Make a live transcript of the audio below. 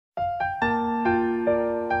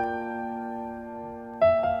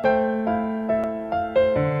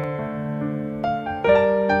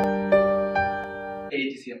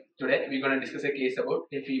we're going to discuss a case about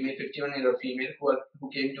a female, 51-year-old female who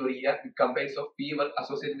came to ER with complaints of fever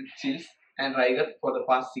associated with chills and rigor for the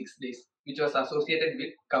past 6 days, which was associated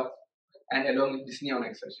with cough and along with dyspnea on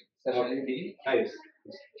exertion. So, shall we begin? Yes.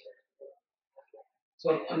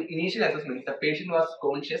 So, on initial assessment, the patient was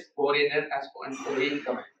conscious, oriented, and obeying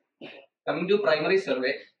command. Coming to primary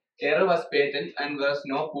survey, error was patent and there was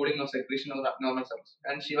no pooling of secretion or abnormal sounds,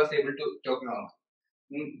 and she was able to talk normal.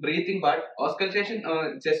 Breathing part, auscultation,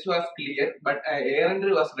 chest was clear, but air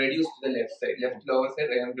entry was reduced to the left side, left lower side,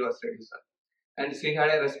 air entry was reduced. And she had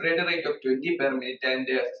a respiratory rate of 20 per minute and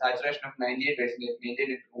a saturation of 98% maintained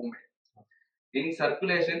in room. In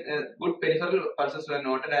circulation, good peripheral pulses were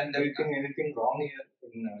noted, and do you think anything wrong here?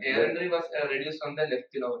 Air entry was reduced on the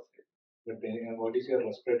left lower side. But what is your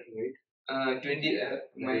respiratory rate? 20.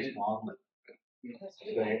 That is normal.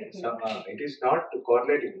 So, it is not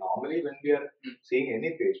correlating. Normally, when we are seeing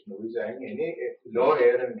any patient who is having any low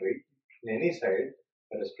air entry in any side,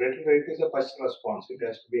 the respiratory rate is a first response. It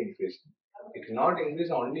has to be increased. It will not increase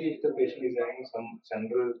only if the patient is having some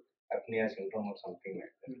central apnea syndrome or something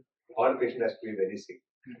like that. Or the patient has to be very sick.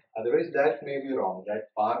 Otherwise, that may be wrong.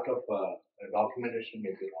 That part of documentation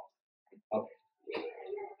may be wrong. Okay.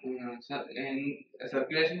 So in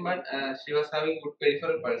circulation, but she was having good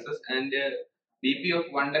peripheral pulses and BP of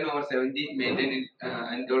 110/70 maintained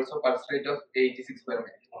and also pulse rate of 86 per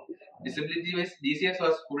minute. Disability wise, DCS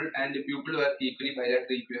was full and the pupil were equally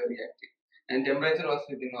bilateral equally active, and temperature was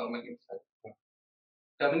within normal himself.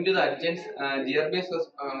 Coming to the adjuncts, GRBS was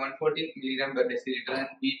 114 milligram per deciliter and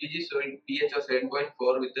BPG showing pH of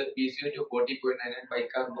 7.4 with the PCO to 40.9 and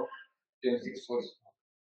bicarb 26.4.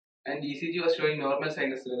 And ECG was showing normal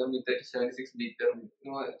sinus rhythm with 76 beat per minute.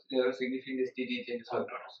 No significant STD changes were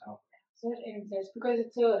not. Sir, and just because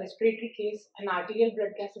it's a respiratory case, an arterial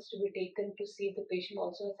blood gas is to be taken to see if the patient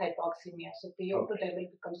also has hypoxemia. So PO2 level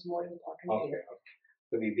becomes more important. Okay.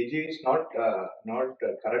 So VPG is not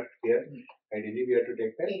correct here. Ideally, we have to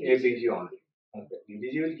take the ABG only. Okay.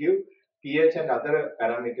 VPG will give pH and other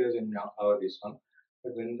parameters in our this one.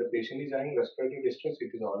 But when the patient is having respiratory distress,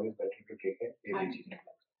 it is always better to take an ABG.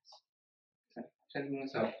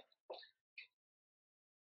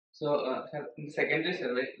 So, in the secondary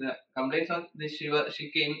survey, the complaints of this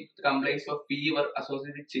she came with complaints of fever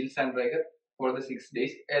associated with chills and rigor for the 6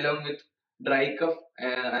 days, along with dry cough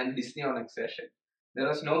and dyspnea on exertion. There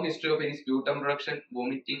was no history of any sputum production,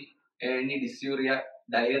 vomiting, any dysuria,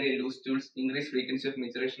 diarrhea, loose stools, increased frequency of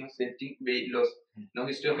maturation of setting, weight loss. No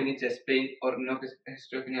history of any chest pain or no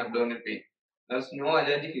history of any abdominal pain. There was no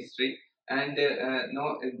allergic history and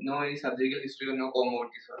no any surgical history or no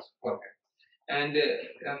comorbidities was for her. And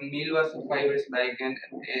meal was 5 years back and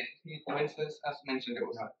comments was as mentioned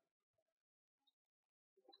about.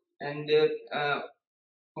 And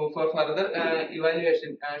for further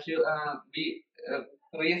evaluation, we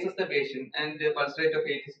reassess the patient and the pulse rate of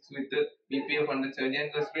 86 with the BP of 170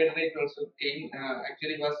 and respiratory rate also came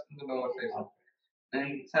actually was in the lower side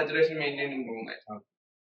and saturation maintained in room.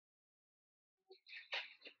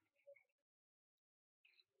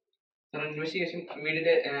 So in investigation, we did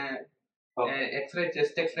a X-ray,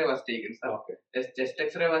 chest X-ray was taken. So okay. Chest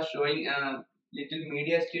X-ray was showing little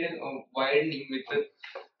mediastinal widening with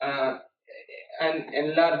an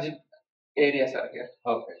enlarged areas are here.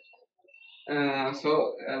 Okay.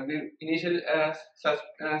 So the initial so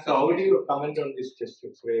how do you comment on this chest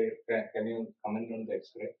X-ray? Can you comment on the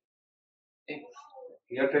X-ray?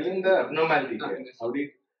 You are telling the abnormality here. Yes. How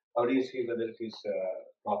do you see whether it is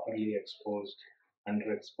properly exposed,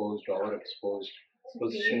 underexposed, overexposed?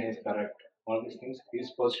 Position is correct. All these things.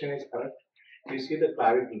 His position is correct. You see the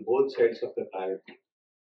clavicle, both sides of the clavicle.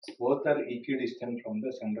 Both are equidistant from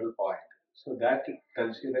the central point. So that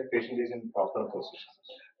tells you that patient is in proper position.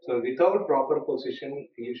 So without proper position,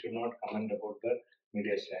 you should not comment about the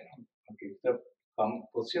mediastinum. Okay. If the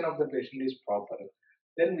position of the patient is proper,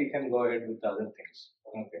 then we can go ahead with other things.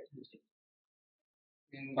 Okay.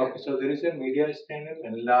 Okay. So there is a mediastinal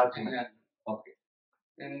enlargement. Okay.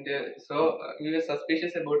 And so we were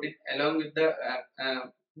suspicious about it along with the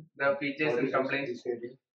features and complaints.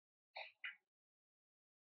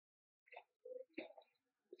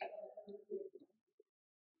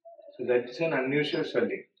 So that is an unusual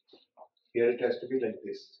swelling. Here it has to be like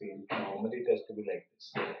this. See, normally it has to be like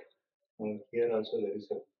this. Here also there is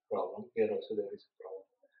a problem. Here also there is a problem.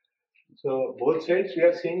 So both sides we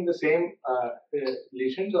are seeing the same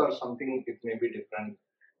lesions or something. It may be different.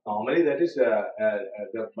 Normally that is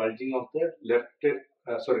the bulging of the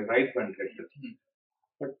right ventricle.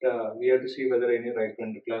 But we have to see whether any right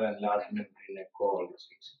ventricular enlargement in echo, all these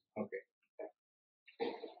things. Okay.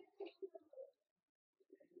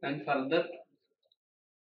 And further,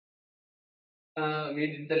 We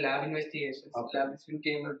did the lab investigations. Okay. Lab investigation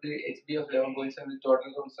came out to HB of 11.7 with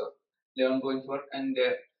total counts of 11.4, and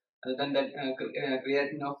other than that,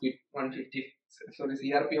 creatinine of 150, sorry,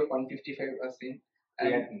 CRP of 155 was seen.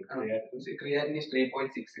 And creatinine is 3.6.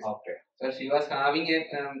 Okay. So she was having a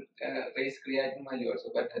raised creatinine value also,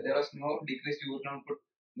 but there was no decreased urine output,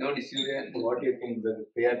 no dysuria. What do you think the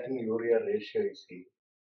creatinine urea ratio is?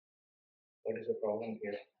 What is the problem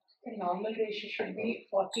here? The normal ratio should be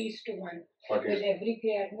 40:1. 40. With every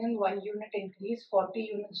creatinine, 1 unit increase, 40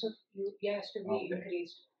 units of urea has to be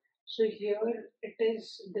increased. So here it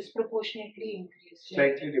is disproportionately increased.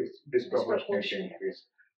 Slightly disproportionately increased.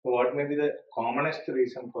 So what may be the commonest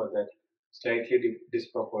reason for that slightly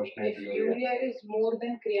disproportionate If urea is more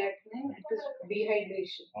than creatinine, it is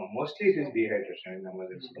dehydration. Mostly it is dehydration in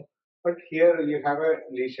emergency. But here you have a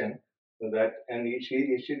lesion, so that, and is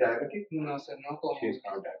she diabetic? No, sir, no common. She is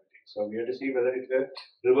not diabetic. So we have to see whether it's a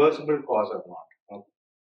reversible cause or not. Okay.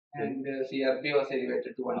 And CRP was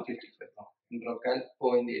elevated to 155. Local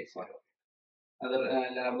 0.80. Other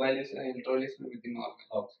lab values control is within normal.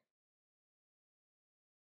 Okay.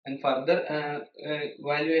 And further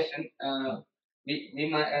evaluation,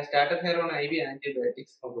 we started here on IV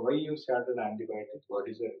antibiotics. Okay. Why you started antibiotics? What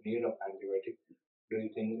is the need of antibiotic? Do you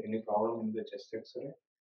think any problem in the chest X-ray?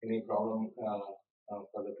 Any problem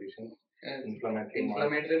for the patient?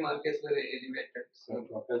 Inflammatory markers were elevated. So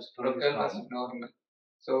Procol was normal.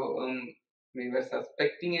 So we were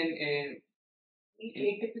suspecting an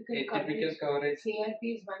atypical coverage.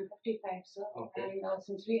 CRP is 155, sir. Okay. And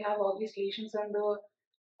since we have all these lesions on the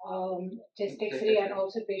chest X-ray and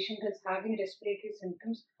also patient is having respiratory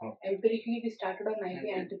symptoms, empirically we started on IV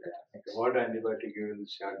antibiotics. Okay. What antibiotic you will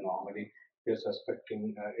start normally? You're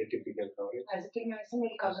suspecting atypical coverage? Azithromycin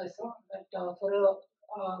will cover, sir, but for a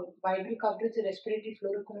wider coverage, respiratory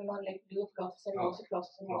fluoroquinolone like levofloxacin and also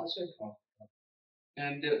fluoxetine also.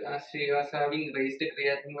 And as she was having raised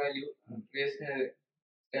creatinine value, we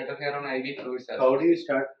started here on IV fluids. How do you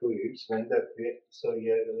start fluids when so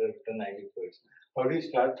here is written IV fluids? How do you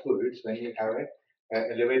start fluids when you have a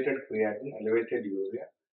elevated creatinine, elevated urea,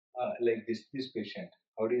 like this patient?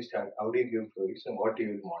 How do you start? How do you give fluids and what do you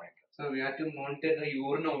will monitor? So we have to monitor the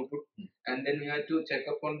urine output, and then we have to check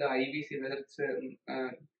up on the IVC whether it's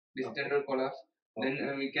distant or collapse.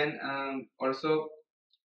 Then we can also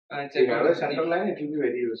check. If you have a central line, it will be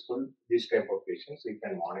very useful. This type of patients, you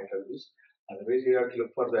can monitor this. Otherwise, you have to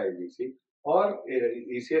look for the IVC. Or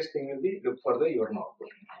easiest thing will be look for the urine output.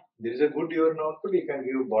 There is a good urine output, you can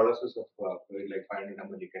give boluses of fluid like 500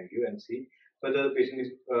 ml you can give and see whether the patient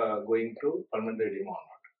is going through pulmonary edema or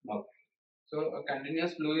not. Okay. So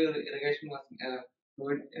continuous fluid irrigation was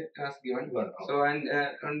given. So and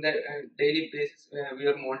on the daily basis we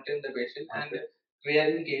are monitoring the patient, and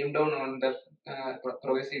creatinine came down on the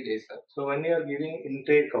progressive days. So when you are giving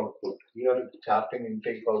intake output, you are charting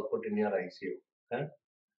intake output in your ICU. Huh?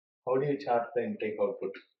 How do you chart the intake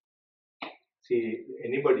output? See,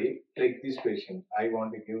 anybody take this patient, I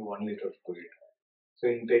want to give 1 liter fluid. So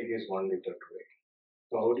intake is 1 liter fluid.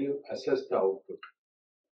 So how do you assess the output?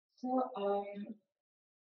 So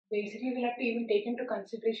basically we'll have to even take into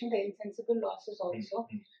consideration the insensible losses also.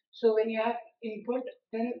 So when you have input,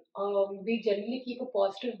 then we generally keep a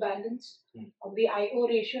positive balance. The IO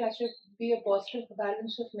ratio has to be a positive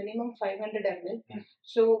balance of minimum 500 ml.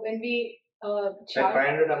 So when we that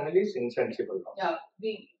 500 ml is insensible loss. Yeah,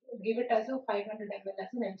 we give it as a 500 ml as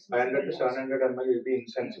an insensible 500 to 700 ml will be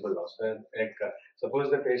insensible loss. Like,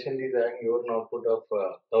 suppose the patient is having urine output of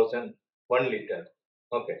 1 liter.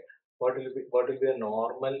 Okay. What will be the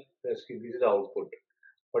normal? This is the output.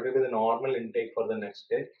 What will be the normal intake for the next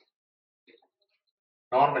day?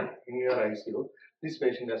 Normal in your ICU, this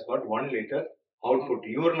patient has got 1 liter output,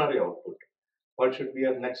 urinary output. What should be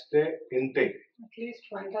your next day intake? At least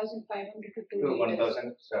 1,500 to 2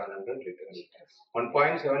 1,700 liters.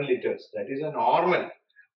 1.7 liters. That is a normal.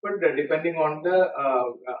 But depending on the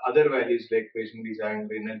other values, like patient is having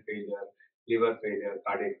renal failure, liver failure,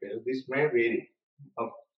 cardiac failure, this may vary.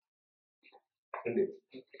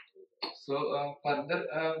 So further,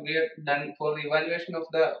 we have done for the evaluation of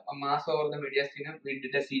the mass over the mediastinum. We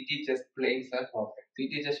did a CT chest plane, sir. Okay.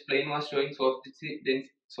 CT chest plane was showing soft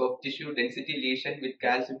tissue density lesion with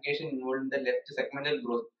calcification involved in the left segmental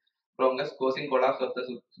growth bronchus, causing collapse of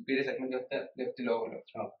the superior segment of the left lower lobe.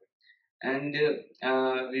 Okay. And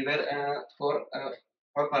we were for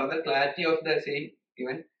further clarity of the same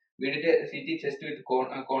event, we did a CT chest with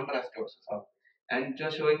contrast also. Okay. And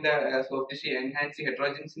just showing the soft tissue enhancing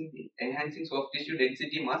soft tissue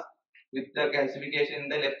density mass with the calcification in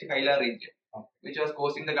the left hilar region. which was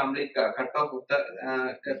causing the complete cut off of the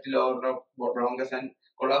left lower bronchus and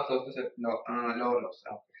collapse of the lower lobes.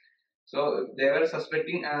 So they were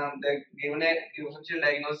suspecting they given a differential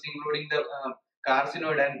diagnosis including the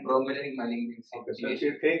carcinoid and bronchogenic malignancy. Okay, so if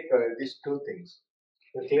you take these two things,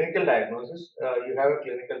 the clinical diagnosis, you have a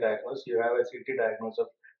clinical diagnosis, you have a CT diagnosis of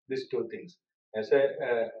these two things. As a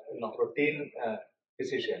routine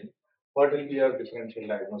physician, what will be your differential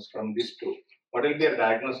diagnosis from these two? What will be your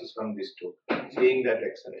diagnosis from these two? Seeing that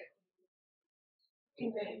X-ray.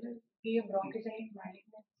 Be a bronchogenic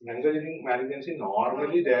malignancy. Bronchogenic malignancy,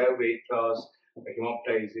 normally they have weight loss,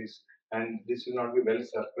 hemoptysis, and this will not be well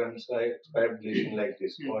circumscribed lesion like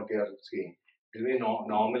this, what you are seeing. It will be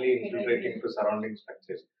normally infiltrating to surrounding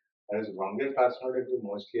structures. Whereas bronchial carcinoma will be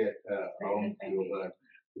mostly around tube,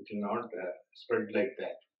 it will not spread like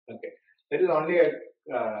that. Okay, that is only a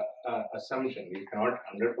assumption. We cannot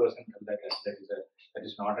 100% tell that that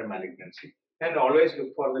is not a malignancy. And always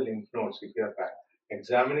look for the lymph nodes if you are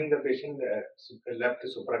examining the patient. The left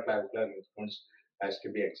supraclavicular lymph nodes has to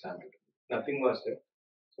be examined. Nothing was there.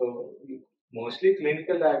 So mostly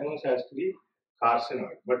clinical diagnosis has to be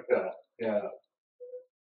carcinoid. But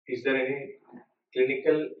is there any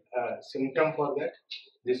clinical symptom for that?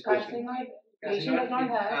 This patient? Carcinoid patient does not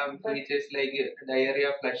have, features like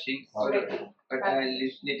diarrhea, flushing, but little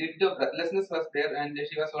bit of breathlessness was there, and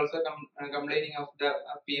she was also complaining of the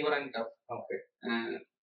fever and cough. Okay.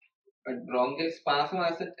 But bronchial spasm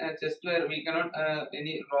as a chest where we cannot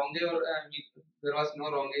any bronchi or there was no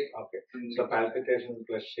bronchi. Okay. So palpitation,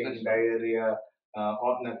 flushing, diarrhea,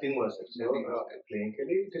 or nothing was it. So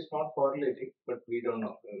clinically it is not correlating, but we don't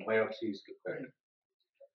know. Biopsy is required.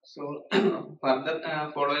 So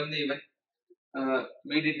further following the event,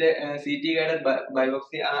 we did a CT guided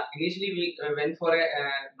biopsy. Initially we went for a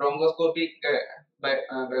bronchoscopic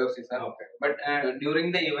biopsy, sir. Okay. But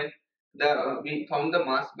during the event, we found the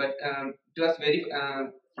mass, but it was very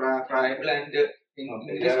friable and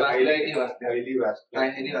increased vascularity was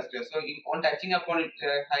there. Highly vascular. So on touching upon it,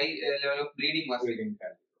 high level of bleeding was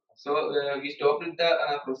there. So we stopped with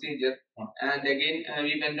the procedure, and again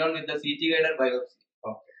we went on with the CT guided biopsy.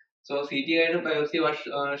 Okay. So CT guided biopsy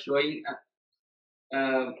was showing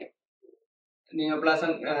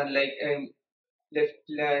neoplasm like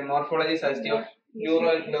left morphology suggestive of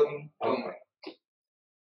neuroendocrine tumor.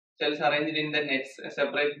 Cells arranged in the nets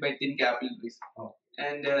separated by thin capillaries,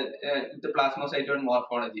 and the plasmacytoid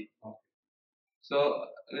morphology. So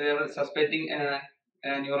we are suspecting a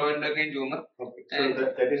neuroendocrine tumor. Okay. So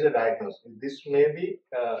that is a diagnosis. This may be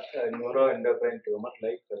a neuroendocrine tumor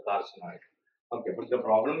like the carcinoid. Okay, but the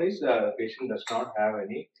problem is the patient does not have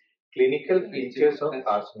any clinical features of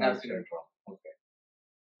carcinoid syndrome. Okay.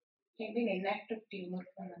 It can be an inactive tumor.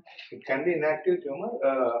 It can be inactive tumor,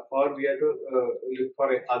 or we have to look for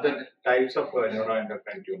other types of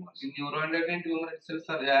neuroendocrine tumors. Neuroendocrine tumor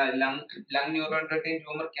itself, lung neuroendocrine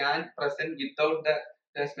tumor can present without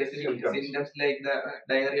the specific symptoms like the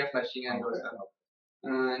diarrhea, flushing, and also.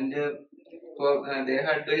 And for they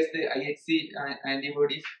had advised the IHC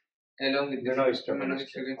antibodies along with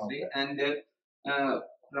immunohistochemistry. And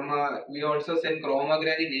we also send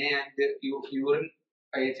chromogranin A and urine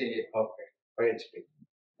IHA. Okay, IHP.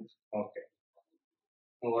 Okay.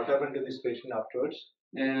 Now what happened to this patient afterwards?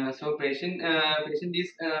 So patient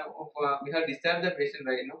is we have discharged the patient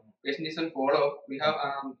right now. Patient is on follow-up. We have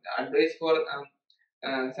advice for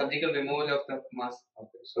surgical removal of the mass.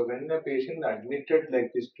 Okay. So when the patient admitted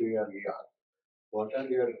like this to your ER, what are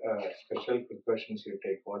your special precautions you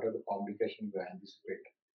take? What are the complications you anticipate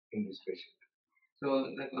in this patient?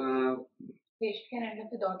 So the patient can end up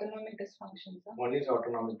with autonomic dysfunction. One is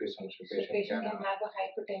autonomic dysfunction. Patient can have a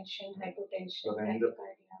hypertension. So then the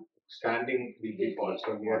standing BP fall.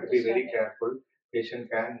 So we have to be very careful.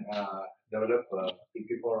 Patient can develop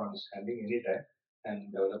BP fall on standing anytime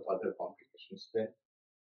and develop other complications then.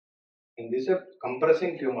 And this is a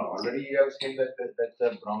compressing tumor. Already you have seen that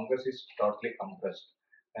the bronchus is totally compressed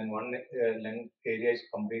and one lung area is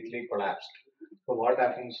completely collapsed. So what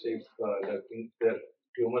happens if the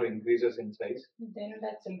tumor increases in size? Then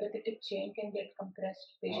that sympathetic chain can get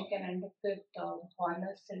compressed. Patient can end up with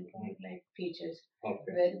Horner syndrome like features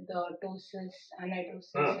with ptosis,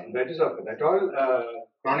 anidosis. That is okay. That all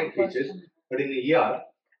chronic features. But in the ER,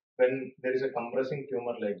 when there is a compressing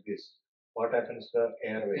tumor like this, what happens to the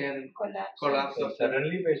airway? Collapse. So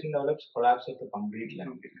suddenly patient develops collapse of the complete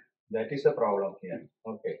lung. That is the problem here.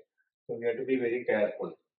 Okay. So we have to be very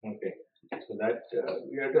careful. Okay. So that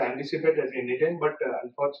we have to anticipate at any time, but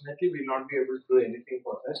unfortunately we will not be able to do anything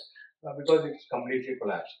for that because it's completely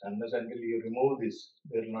collapsed. Unless until you remove this,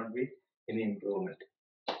 there will not be any improvement.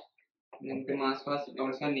 And the mass was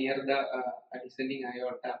also near the descending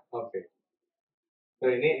aorta. Okay. So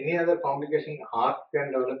any other complication heart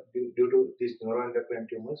can develop due to these neuroendocrine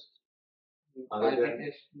tumors? Other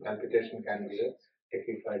than palpitation can be a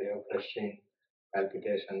tachycardia, flushing,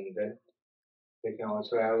 palpitation. Then they can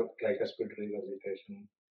also have tricuspid regurgitation.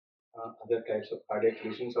 Other types of cardiac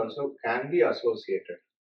lesions also can be associated.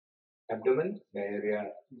 Abdomen,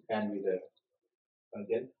 diarrhea can be there. And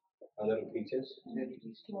then other features.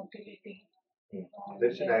 Motility.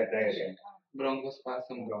 There's diarrhea.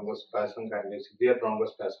 Bronchospasm. Bronchospasm can be severe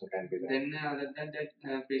bronchospasm can be there. Then other than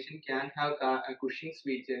that, patient can have Cushing's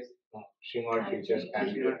features. Carcinoid features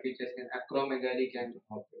can be there. Features and acromegaly can.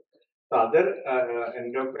 Okay. The other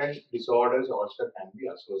endocrine disorders also can be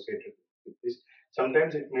associated with this.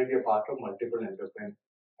 Sometimes it may be a part of multiple endocrine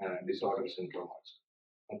disorder syndrome also.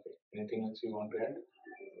 Okay. Anything else you want to add?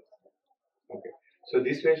 Okay. So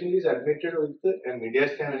this patient is admitted with a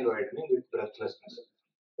mediastinal widening with breathlessness.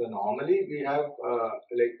 So normally we have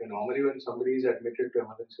normally when somebody is admitted to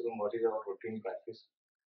emergency room, what is our routine practice?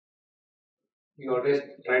 We always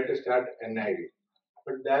try to start NIV.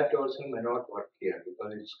 But that also may not work here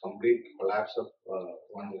because it's complete collapse of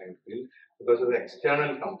one lung field because of the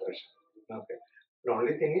external compression. Okay. The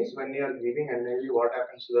only thing is when you are giving NIV, what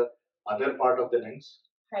happens to the other part of the lungs?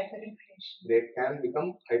 Hyperinflation. They can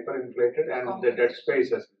become hyperinflated and the dead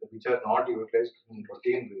spaces which are not utilized in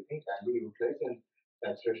routine breathing can be utilized and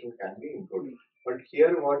saturation can be improved. But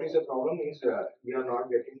here what is the problem is we are not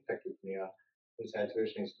getting tachypnea. The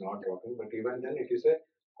saturation is not dropping, but even then it is a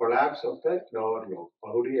collapse of the lower lobe.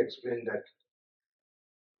 How do you explain that?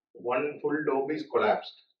 One full lobe is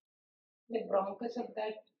collapsed. The bronchus of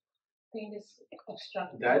that thing is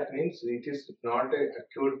obstructed. That means it is not an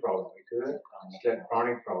acute problem. It is a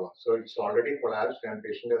chronic problem. So it's already collapsed and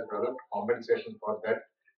patient has developed compensation for that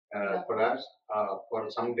collapse for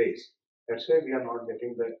some days. That's why we are not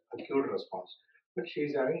getting the acute response. But she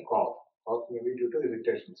is having cough. Cough may be due to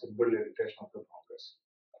irritation, simple irritation of the bronchus.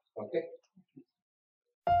 Okay.